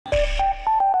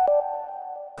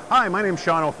Hi, my name is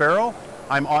Sean O'Farrell.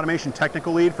 I'm Automation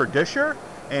Technical Lead for Disher,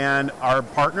 and our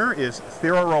partner is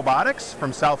Thera Robotics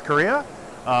from South Korea.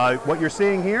 What you're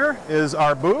seeing here is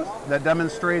our booth that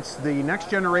demonstrates the next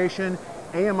generation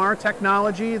AMR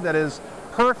technology that is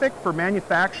perfect for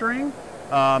manufacturing.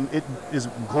 It is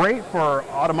great for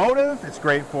automotive. It's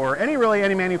great for any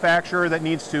manufacturer that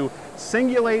needs to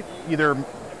singulate either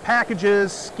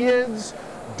packages, skids,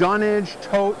 dunnage,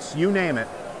 totes, you name it.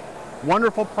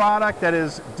 Wonderful product that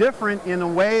is different in a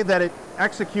way that it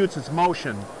executes its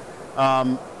motion.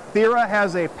 Thera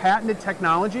has a patented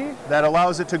technology that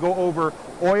allows it to go over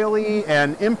oily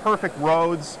and imperfect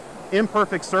roads,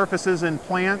 imperfect surfaces in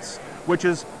plants, which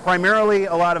is primarily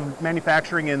a lot of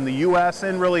manufacturing in the US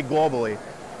and really globally.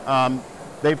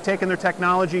 They've taken their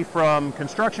technology from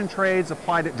construction trades,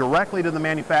 applied it directly to the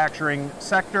manufacturing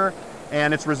sector,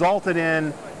 and it's resulted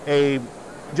in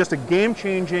just a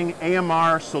game-changing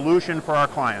AMR solution for our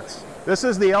clients. This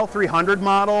is the L300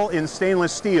 model in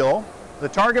stainless steel. The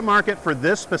target market for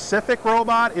this specific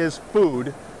robot is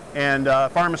food and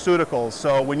pharmaceuticals.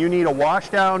 So when you need a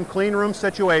wash-down, clean room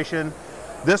situation,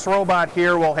 this robot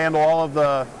here will handle all of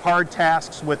the hard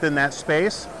tasks within that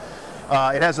space.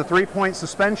 It has a 3-point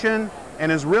suspension and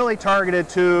is really targeted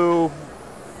to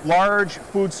large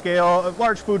food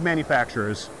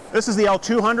manufacturers. This is the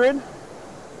L200.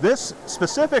 This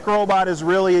specific robot is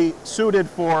really suited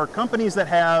for companies that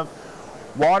have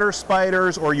water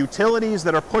spiders or utilities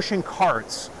that are pushing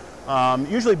carts,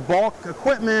 usually bulk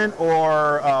equipment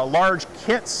or large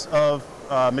kits of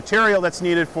material that's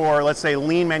needed for, let's say,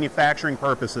 lean manufacturing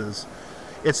purposes.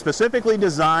 It's specifically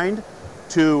designed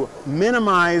to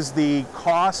minimize the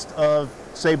cost of,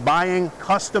 say, buying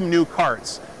custom new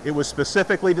carts. It was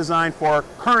specifically designed for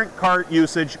current cart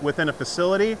usage within a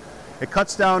facility. It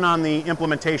cuts down on the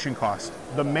implementation cost.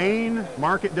 The main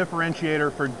market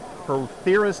differentiator for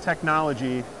Thera's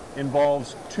technology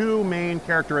involves two main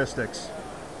characteristics.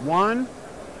 One,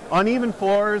 uneven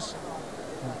floors,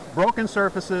 broken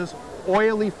surfaces,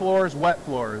 oily floors, wet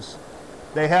floors.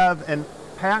 They have a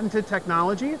patented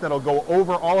technology that'll go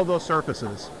over all of those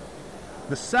surfaces.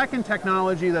 The second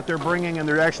technology that they're bringing, and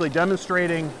they're actually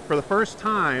demonstrating for the first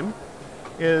time,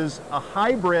 is a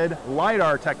hybrid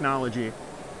LiDAR technology.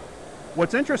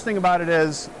 What's interesting about it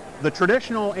is the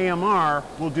traditional AMR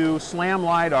will do SLAM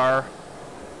LiDAR,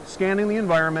 scanning the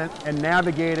environment and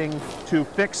navigating to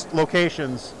fixed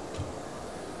locations.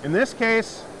 In this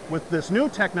case, with this new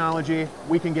technology,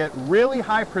 we can get really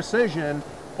high precision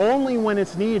only when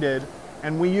it's needed,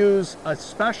 and we use a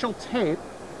special tape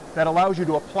that allows you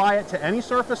to apply it to any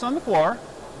surface on the floor.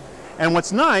 And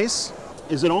what's nice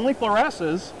is it only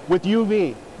fluoresces with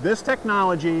UV. This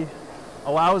technology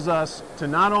allows us to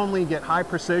not only get high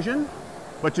precision,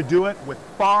 but to do it with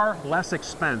far less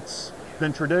expense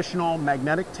than traditional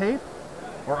magnetic tape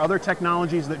or other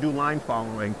technologies that do line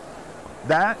following.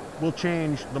 That will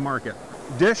change the market.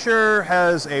 Disher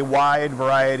has a wide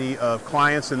variety of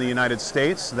clients in the United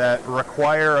States that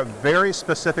require a very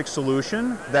specific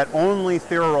solution that only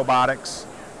Thera Robotics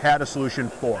had a solution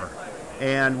for.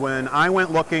 And when I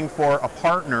went looking for a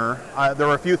partner, there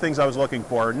were a few things I was looking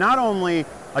for. Not only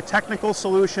a technical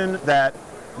solution that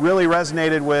really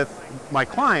resonated with my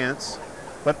clients,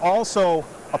 but also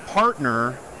a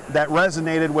partner that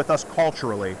resonated with us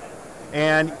culturally.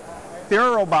 And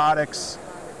Thera Robotics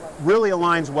really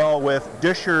aligns well with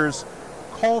Disher's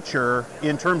culture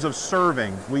in terms of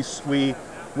serving. We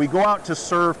go out to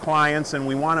serve clients and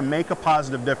we want to make a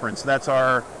positive difference. That's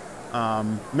our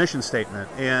mission statement.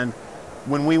 And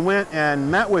when we went and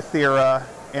met with Thera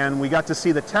and we got to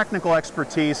see the technical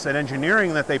expertise and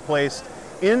engineering that they placed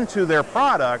into their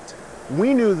product,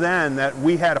 we knew then that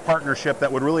we had a partnership that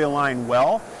would really align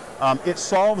well. It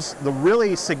solves the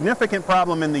really significant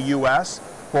problem in the US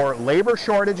for labor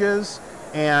shortages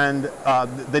and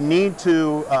the need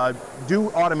to do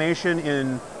automation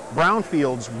in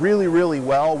brownfields really, really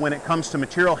well when it comes to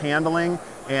material handling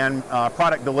and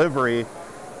product delivery.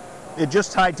 It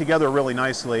just tied together really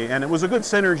nicely, and it was a good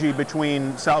synergy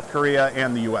between South Korea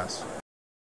and the US.